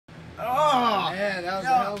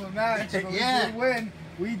match, but Yeah. we did win.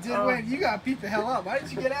 We did win. You got beat the hell up. Why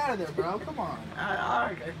didn't you get out of there, bro? Come on.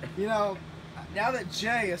 Okay. You know, now that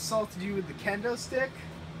Jay assaulted you with the kendo stick,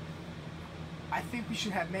 I think we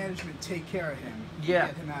should have management take care of him. Yeah.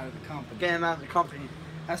 Get him out of the company. Get him out of the company.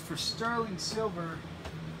 As for Sterling Silver,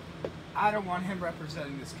 I don't want him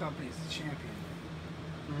representing this company as the champion.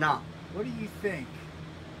 No. What do you think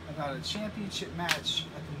about a championship match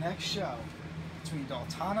at the next show between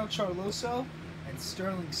Daltono Charloso and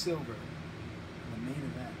Sterling Silver in the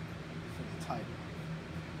main event for the title?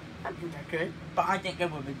 I think I could, but I think it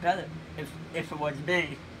would be better if it was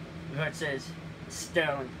me versus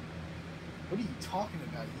Sterling. What are you talking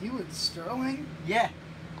about? You and Sterling? Yeah.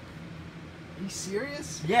 Are you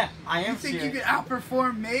serious? Yeah, I am You think serious. you can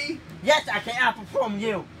outperform me? Yes, I can outperform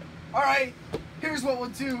you. Alright, here's what we'll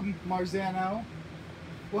do, Marzano.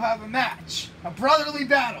 We'll have a match. A brotherly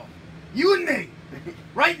battle. You and me.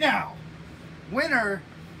 Right now. Winner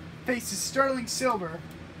faces Sterling Silver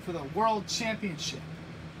for the World Championship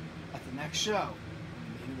at the next show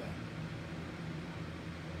in the main event.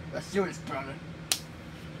 Let's do this, brother.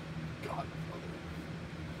 God.